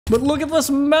But look at this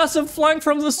massive flank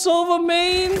from the Sova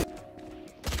main.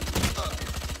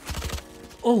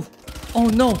 Oh, oh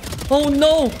no, oh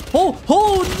no,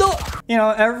 oh no. You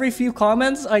know, every few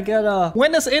comments I get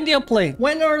when is India playing?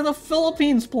 When are the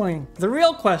Philippines playing? The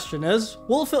real question is,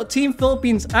 will Team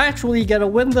Philippines actually get a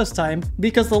win this time?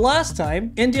 Because the last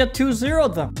time, India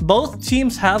 2-0'd them. Both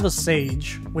teams have a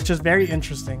Sage, which is very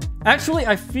interesting. Actually,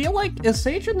 I feel like, is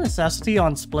Sage a necessity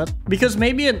on Split? Because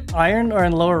maybe in Iron or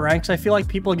in lower ranks, I feel like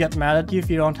people get mad at you if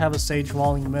you don't have a Sage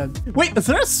walling mid. Wait, is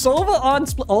there a Sova on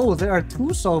Split? Oh, there are 2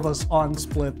 Sovas on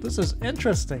Split. This is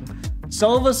interesting.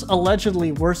 Sova's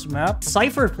allegedly worst map,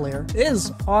 Cypher player,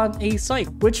 is on a site,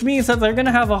 which means that they're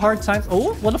gonna have a hard time.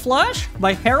 Oh, what a flash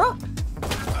by Hera.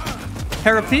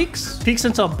 Hera peeks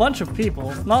into a bunch of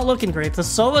people. Not looking great. The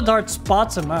Sova dart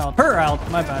spots him out. Her out,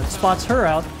 my bad. Spots her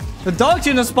out. The dog's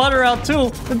gonna spot her out too.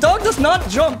 The dog does not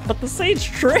jump, but the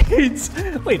Sage trades.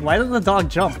 Wait, why did the dog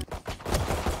jump?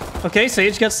 Okay,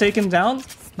 Sage gets taken down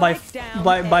by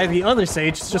the other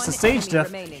Sage. It's just a Sage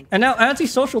diff. And now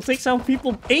Antisocial takes out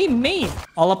people A main.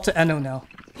 All up to Eno now.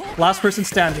 Last person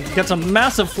standing. Gets a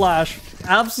massive flash.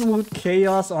 Absolute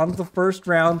chaos on the first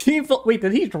round. Wait,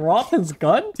 did he drop his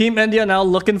gun? Team India now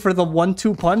looking for the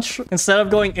 1-2 punch. Instead of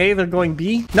going A, they're going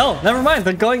B. No, never mind.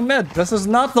 They're going mid. This is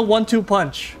not the 1-2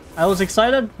 punch. I was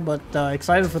excited, but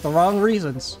excited for the wrong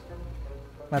reasons.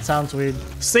 That sounds weird.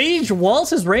 Sage walls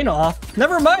his Reyna off.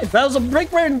 Never mind. That was a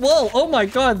break brain wall. Oh my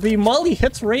god. The Molly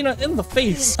hits Reyna in the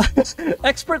face.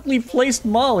 Expertly placed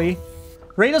Molly.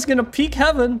 Reyna's gonna peek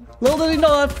heaven. Little did he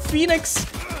know that Phoenix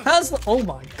has the... Oh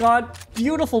my god.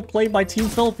 Beautiful play by Team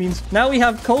Philippines. Now we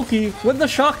have Koki with the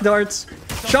shock darts.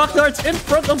 Shock darts in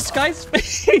front of Sky's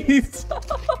face.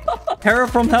 Hera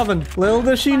from heaven. Little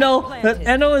does she know that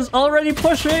Eno is already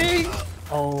pushing.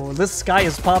 Oh, this Sky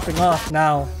is popping off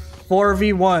now.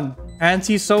 4v1.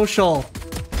 Antisocial.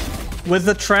 With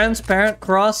the transparent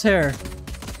crosshair.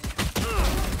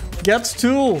 Gets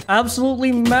 2.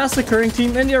 Absolutely massacring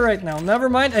Team India right now. Never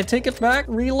mind. I take it back.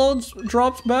 Reloads.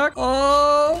 Drops back.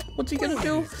 Oh, what's he gonna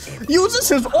do? Uses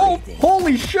his ult.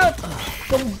 Holy shit.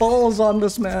 The balls on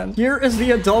this man. Here is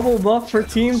the double buff for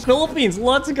Team Philippines.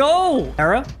 Let's go.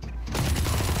 Hera.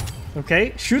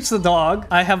 Okay, shoots the dog.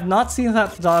 I have not seen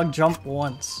that dog jump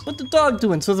once. What the dog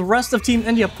doing? So the rest of Team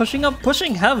India pushing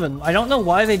heaven. I don't know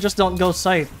why they just don't go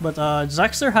sight, but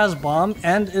Zexer has bomb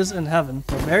and is in heaven.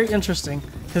 So very interesting.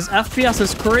 His FPS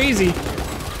is crazy.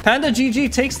 Panda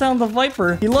GG takes down the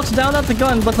Viper. He looks down at the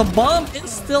gun, but the bomb is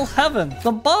still heaven.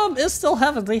 The bomb is still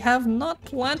heaven. They have not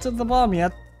planted the bomb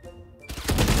yet.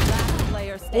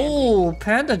 Oh,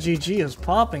 Panda GG is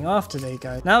popping off today,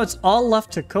 guys. Now it's all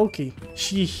left to Koki.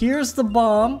 She hears the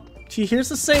bomb. She hears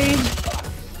the Sage.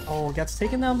 Oh, gets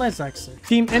taken down by Zexer.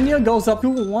 Team India goes up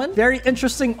 2-1. Very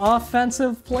interesting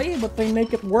offensive play, but they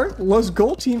make it work. Let's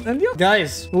go, Team India.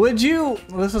 Guys,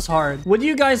 this is hard. Would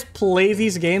you guys play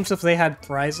these games if they had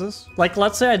prizes? Like,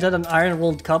 let's say I did an Iron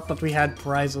World Cup, but we had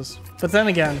prizes. But then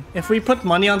again, if we put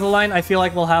money on the line, I feel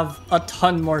like we'll have a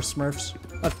ton more Smurfs.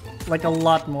 Like a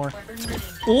lot more.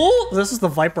 Oh, this is the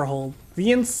Viper hold.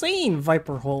 The insane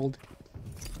Viper hold.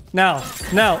 Now,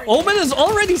 Omen is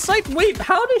already sight. Wait,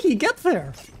 how did he get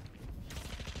there?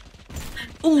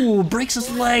 Ooh, breaks his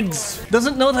legs.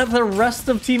 Doesn't know that the rest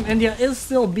of Team India is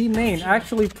still B main.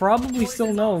 Actually, probably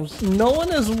still knows. No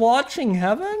one is watching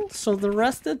heaven, so the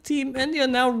rest of Team India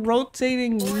now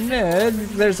rotating mid.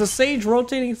 There's a Sage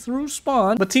rotating through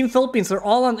spawn, but Team Philippines, they're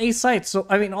all on A site. So,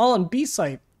 I mean, all on B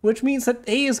site. Which means that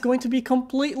A is going to be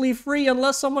completely free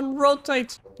unless someone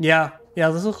rotates. Yeah,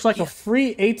 this looks like a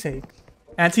free A take.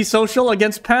 Antisocial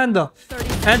against Panda.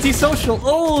 Antisocial.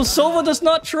 Oh, Sova does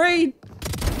not trade.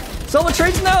 Sova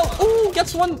trades now. Oh,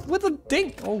 gets one with a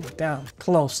dink. Oh, damn.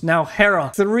 Close. Now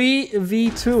Hera.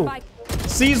 3v2.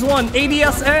 Sees one.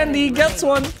 ADS and he gets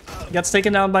one. Gets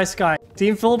taken down by Sky.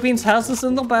 Team Philippines has this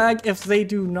in the bag if they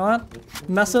do not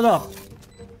mess it up.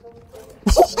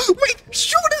 Wait,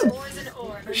 shoot him!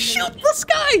 Shoot the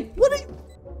Sky! What are you...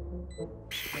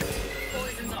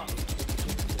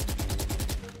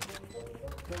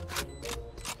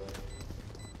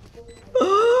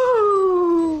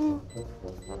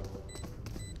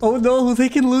 Oh no, they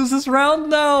can lose this round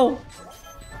now!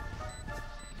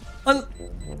 Oh,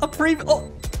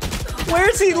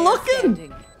 where's he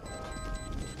looking?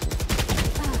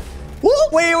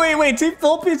 Whoa, wait, Team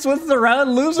Philippines wins the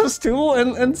round, loses 2,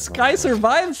 and Sky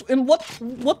survives? In what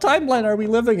timeline are we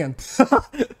living in?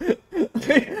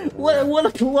 What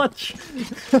a clutch.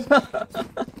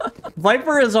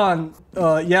 Viper is on.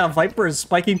 Yeah, Viper is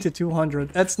spiking to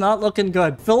 200. It's not looking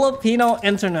good. Filipino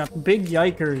internet. Big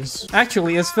yikers.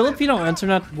 Actually, is Filipino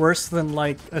internet worse than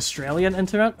like Australian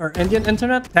internet or Indian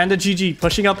internet? Panda GG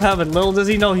pushing up heaven. Little does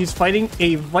he know he's fighting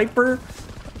a Viper.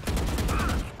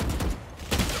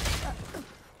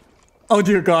 Oh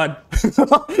dear God.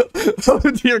 Oh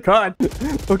dear God.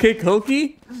 Okay,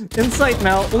 Koki. Insight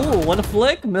now. Ooh, what a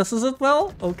flick. Misses it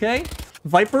though. Okay.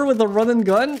 Viper with the run and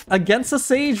gun against a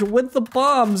Sage with the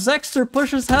bomb. Zexter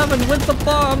pushes heaven with the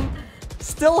bomb.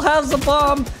 Still has the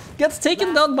bomb. Gets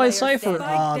taken down by Cypher.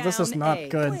 Ah, this is not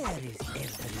good.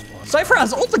 Cypher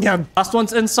has ult again. Last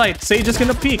one's in sight. Sage is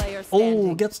gonna peek.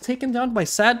 Oh, gets taken down by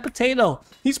Sad Potato.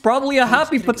 He's probably a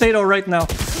happy potato right now.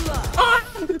 Ah!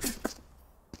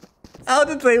 How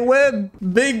did they win?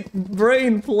 Big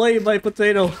brain play by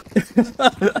Potato.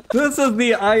 This is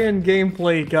the Iron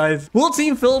gameplay, guys. Will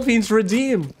Team Philippines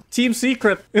redeem Team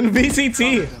Secret in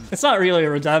VCT? It's not really a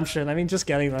redemption. I mean, just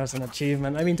getting there is an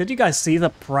achievement. I mean, did you guys see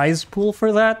the prize pool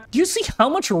for that? Do you see how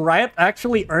much Riot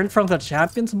actually earned from the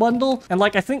Champions bundle? And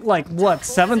like, I think like, what,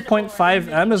 7.5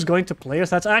 M is going to players?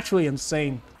 That's actually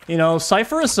insane. You know,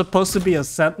 Cypher is supposed to be a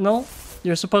Sentinel.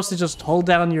 You're supposed to just hold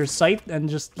down your sight and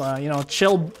just, you know,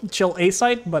 chill A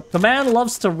site, but the man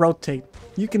loves to rotate.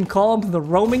 You can call him the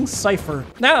roaming Cypher.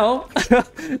 Now,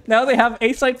 now they have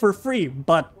A site for free,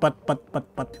 but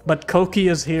Koki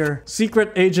is here.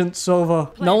 Secret Agent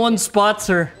Sova. No one spots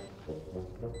her.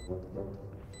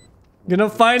 Gonna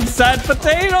find Sad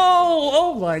Potato!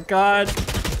 Oh my God.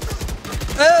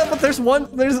 But there's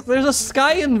a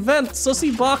Sky in Vent,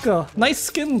 Sussy Baka. Nice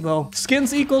skin though.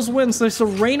 Skins equals wins. There's a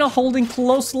Reyna holding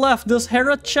close left. Does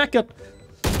Hera check it?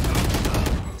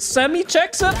 Semi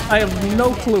checks it? I have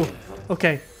no clue.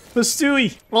 Okay.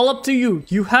 Stewie, all up to you.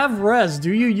 You have res.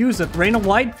 Do you use it? Reyna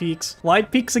wide peaks.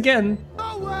 Wide peaks again.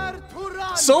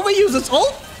 Sova uses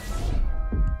ult?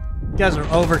 You guys are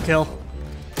overkill.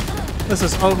 This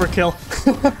is overkill.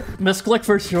 Misclick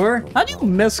for sure. How do you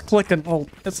misclick an ult?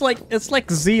 It's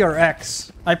like Z or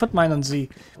X. I put mine on Z.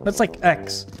 It's like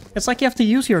X. It's like you have to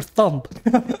use your thumb.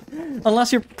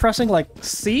 Unless you're pressing like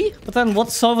C? But then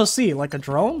what's Sova C? Like a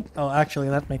drone? Oh, actually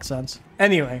that makes sense.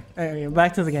 Anyway,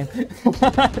 back to the game.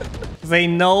 They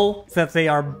know that they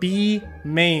are B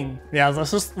main. Yeah,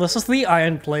 this is the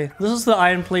Iron play. This is the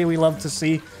Iron play we love to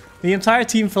see. The entire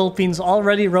Team Philippines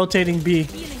already rotating B,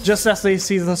 just as they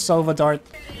see the Sova dart.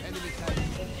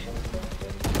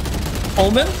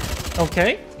 Omen?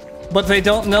 Okay. But they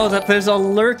don't know that there's a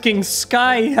lurking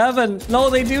Sky Heaven. No,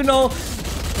 they do know.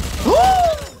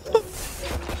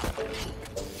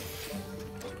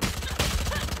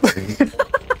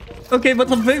 Okay, but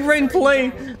the big brain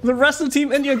play. The rest of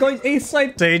Team India going A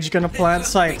site. Sage gonna plant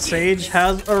site. Sage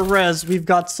has a res. We've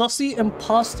got Sussy,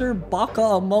 Imposter, Baka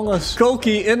among us.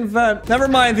 Koki in Vent. Never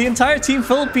mind, the entire Team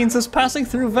Philippines is passing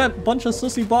through Vent. Bunch of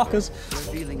Sussy Bakas.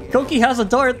 Koki has a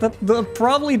dart that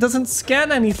probably doesn't scan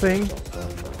anything.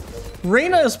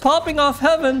 Reyna is popping off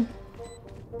heaven.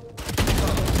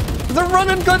 The run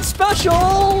and gun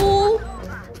special!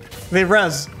 They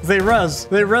res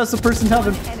the person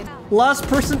heaven. Last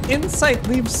person in sight.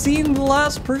 We've seen the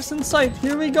last person sight.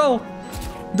 Here we go.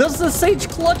 Does the Sage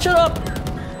clutch it up?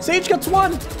 Sage gets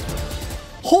one.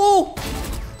 Oh!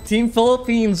 Team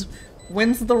Philippines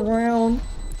wins the round.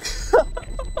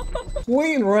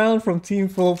 Clean round from Team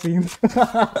Philippines.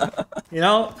 You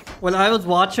know, when I was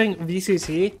watching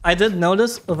VCT, I did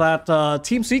notice that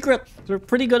Team Secret, they're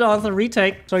pretty good on the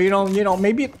retake. So you know,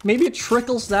 maybe it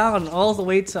trickles down all the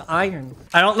way to Iron.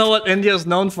 I don't know what India is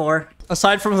known for.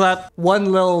 Aside from that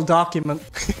one little document.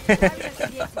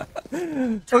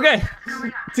 Okay,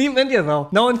 Team India though,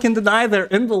 no one can deny they're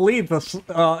in the lead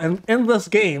in this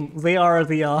game. They are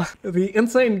the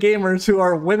insane gamers who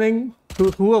are winning,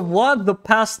 who have won the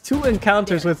past 2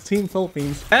 encounters with Team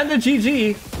Philippines. And the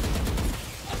GG,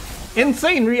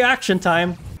 insane reaction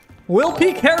time. Will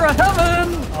peek Hera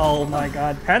Heaven. Oh my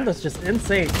God, Panda's just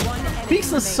insane. Peeks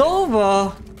the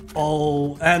Sova.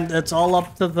 Oh, and it's all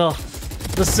up to the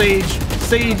Sage.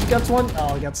 Sage gets one.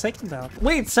 Oh, he got taken down.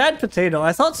 Wait, Sad Potato.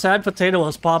 I thought Sad Potato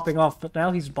was popping off, but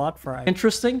now he's bot fried.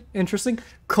 Interesting.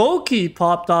 Koki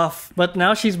popped off, but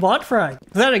now she's bot fried.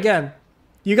 Then again,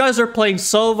 you guys are playing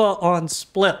Sova on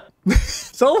split.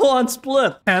 Sova on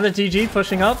split. And the GG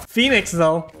pushing up. Phoenix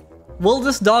though. Will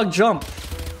this dog jump?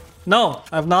 No,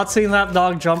 I've not seen that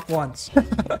dog jump once.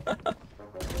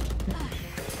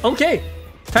 Okay.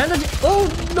 Panda. Oh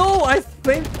no, I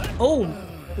think. Oh,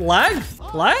 lag?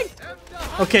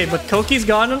 Okay, but Koki's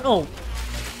gone and ult.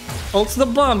 Ult's the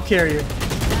bomb carrier.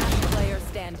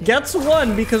 Gets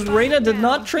one because Reyna did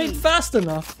not trade fast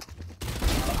enough.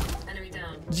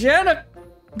 Janet.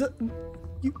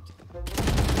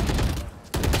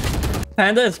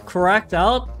 Panda is cracked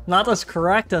out. Not as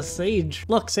cracked as Sage.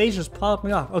 Look, Sage is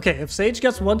popping off. Okay, if Sage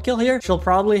gets 1 kill here, she'll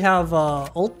probably have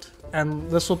ult. And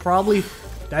this will probably...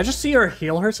 Did I just see her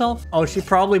heal herself? Oh, she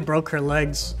probably broke her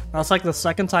legs. That's like the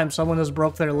 2nd time someone has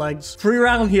broke their legs.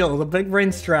 3-round heal, the big brain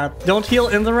strat. Don't heal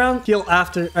in the round, heal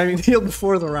after. I mean, heal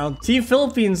before the round. Team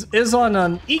Philippines is on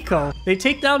an eco. They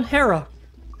take down Hera.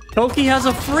 Koki has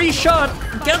a free shot.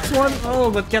 Gets one.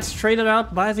 Oh, but gets traded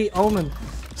out by the Omen.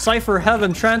 Cypher,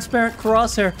 Heaven, Transparent,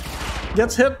 Crosshair.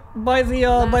 Gets hit by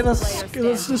the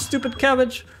stupid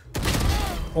cabbage.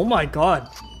 Oh my god.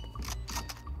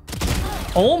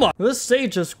 Oh my, this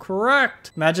Sage is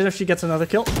cracked. Imagine if she gets another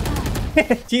kill.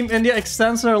 Team India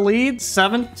extends their lead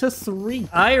 7-3.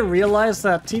 I realize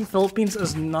that Team Philippines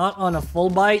is not on a full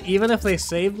buy, even if they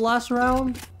saved last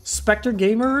round. Spectre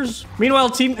Gamers. Meanwhile,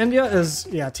 Team India is,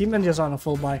 yeah, Team India's on a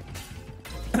full buy.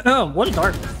 What a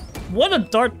dart. What a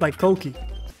dart by Koki.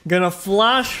 Gonna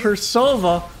flash her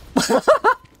Sova.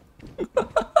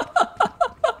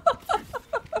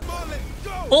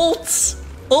 Ults!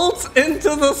 Ult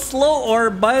into the slow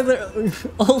orb by the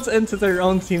ult into their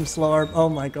own team slow orb. Oh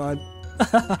my god.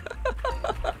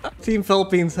 Team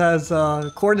Philippines has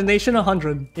coordination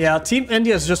 100. Yeah, Team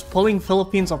India is just pulling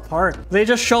Philippines apart. They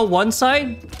just show one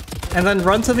side and then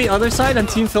run to the other side and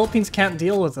Team Philippines can't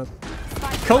deal with it.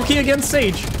 Koki against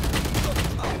Sage.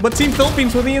 But Team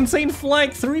Philippines with the insane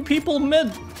flank. 3 people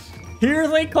mid. Here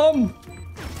they come.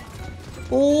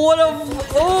 What a...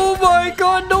 Oh my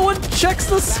god, no one checks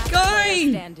the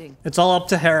sky! It's all up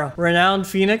to Hera. Renowned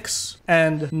Phoenix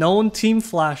and known Team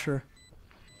Flasher.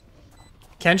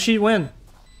 Can she win?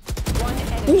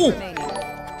 Ooh.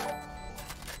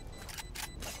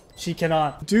 She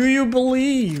cannot. Do you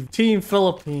believe, Team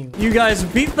Philippines? You guys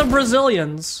beat the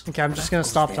Brazilians. Okay, I'm just gonna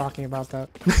stop talking about that.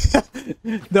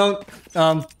 Don't,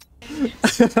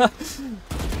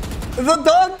 The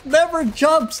dog never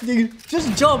jumps, dude.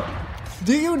 Just jump.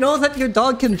 Do you know that your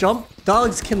dog can jump?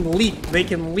 Dogs can leap. They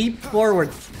can leap forward.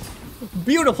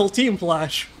 Beautiful team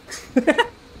flash.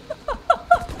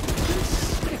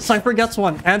 Cypher gets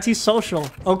one. Antisocial.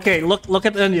 Okay, look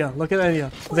at India. Look at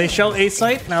India. They show A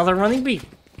site, now they're running B.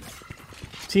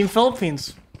 Team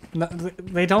Philippines. No,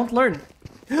 they don't learn.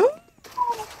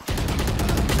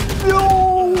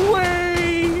 No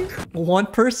way! One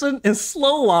person is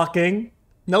slow walking,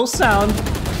 no sound,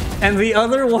 and the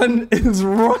other one is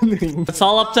running. It's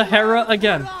all up to Hera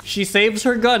again. She saves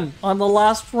her gun on the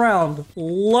last round.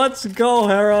 Let's go,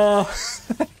 Hera.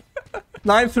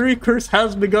 9-3 curse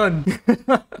has begun.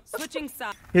 Switching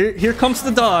sides. Here comes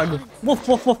the dog. Woof,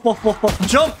 woof, woof, woof, woof, woof.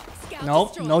 Jump!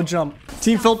 Nope, no jump.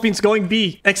 Team Philippines going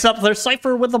B, except their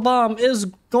Cypher with the bomb is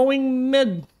going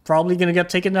mid. Probably gonna get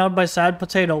taken down by Sad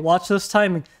Potato. Watch this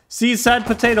timing. See Sad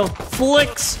Potato.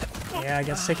 Flicks! Yeah,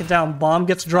 gets taken down. Bomb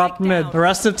gets dropped mid. The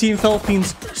rest of Team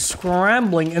Philippines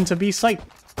scrambling into B site.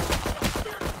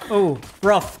 Oh,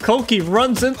 rough. Koki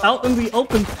runs out in the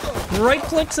open. Right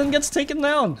clicks and gets taken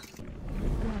down.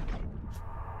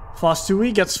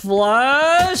 Fostui gets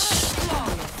flushed.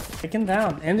 Taken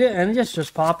down. India's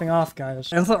just popping off,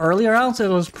 guys. In the earlier rounds, it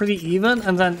was pretty even,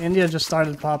 and then India just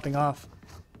started popping off.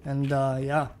 And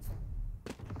yeah.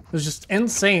 It was just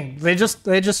insane. They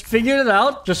just figured it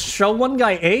out. Just show one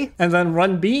guy A and then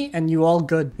run B and you all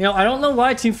good. You know, I don't know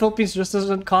why Team Philippines just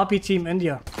doesn't copy Team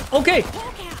India. Okay.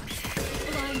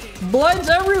 Blinds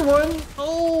everyone.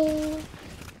 Oh.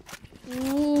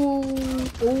 Ooh.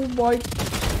 Oh my.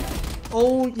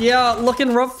 Oh yeah,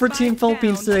 looking rough for Team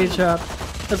Philippines today, chat.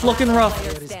 It's looking rough.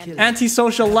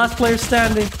 Antisocial, last player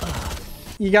standing.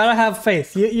 You gotta have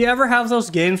faith. You ever have those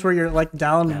games where you're like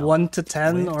down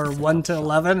 1-10 or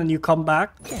 1-11 and you come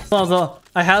back? Well,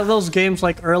 I had those games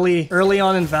like early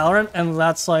on in Valorant, and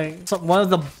that's like one of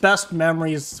the best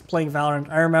memories playing Valorant.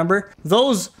 I remember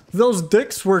those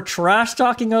dicks were trash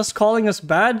talking us, calling us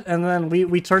bad, and then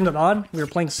we turned it on. We were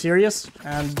playing serious,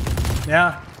 and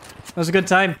yeah, it was a good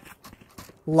time.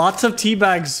 Lots of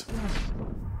teabags.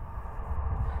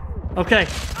 Okay,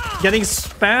 getting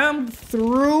spammed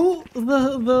through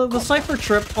the Cypher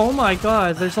trip. Oh my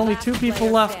god, there's only 2 people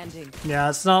left. Yeah,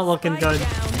 it's not looking good.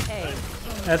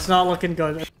 It's not looking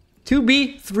good.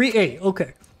 2B, 3A.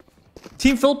 Okay.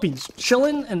 Team Philippines,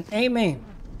 chillin' and A main.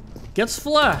 Gets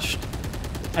flashed.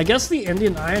 I guess the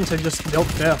Indian Irons are just built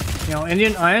diff. You know,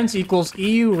 Indian Irons equals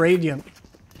EU Radiant.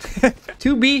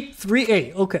 2B,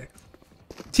 3A. Okay.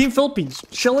 Team Philippines,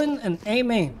 chillin' and A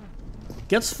main.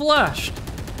 Gets flashed.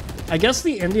 I guess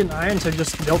the Indian Irons are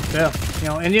just built diff. You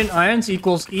know, Indian Irons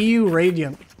equals EU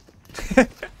Radiant.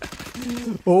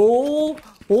 Oh,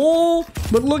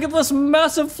 but look at this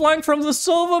massive flank from the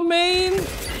Sova main.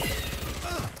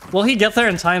 Will he get there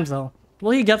in time, though?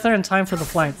 Will he get there in time for the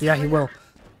flank? Yeah, he will.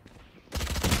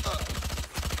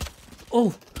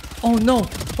 Oh. Oh, no.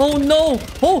 Oh, no.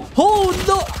 Oh,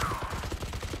 no.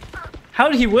 How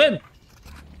did he win?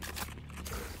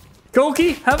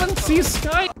 Goki, heaven, see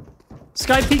Sky.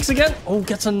 Sky peeks again. Oh,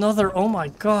 gets another. Oh, my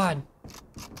God.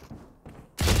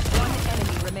 One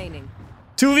enemy remaining.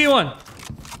 2v1.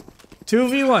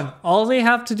 2v1. All they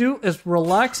have to do is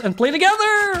relax and play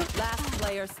together. Last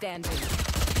player standing.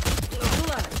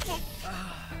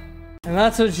 And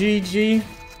that's a GG.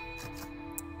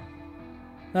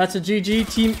 That's a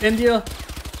GG, Team India.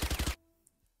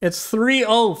 It's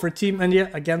 3-0 for Team India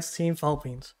against Team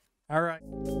Philippines. All right.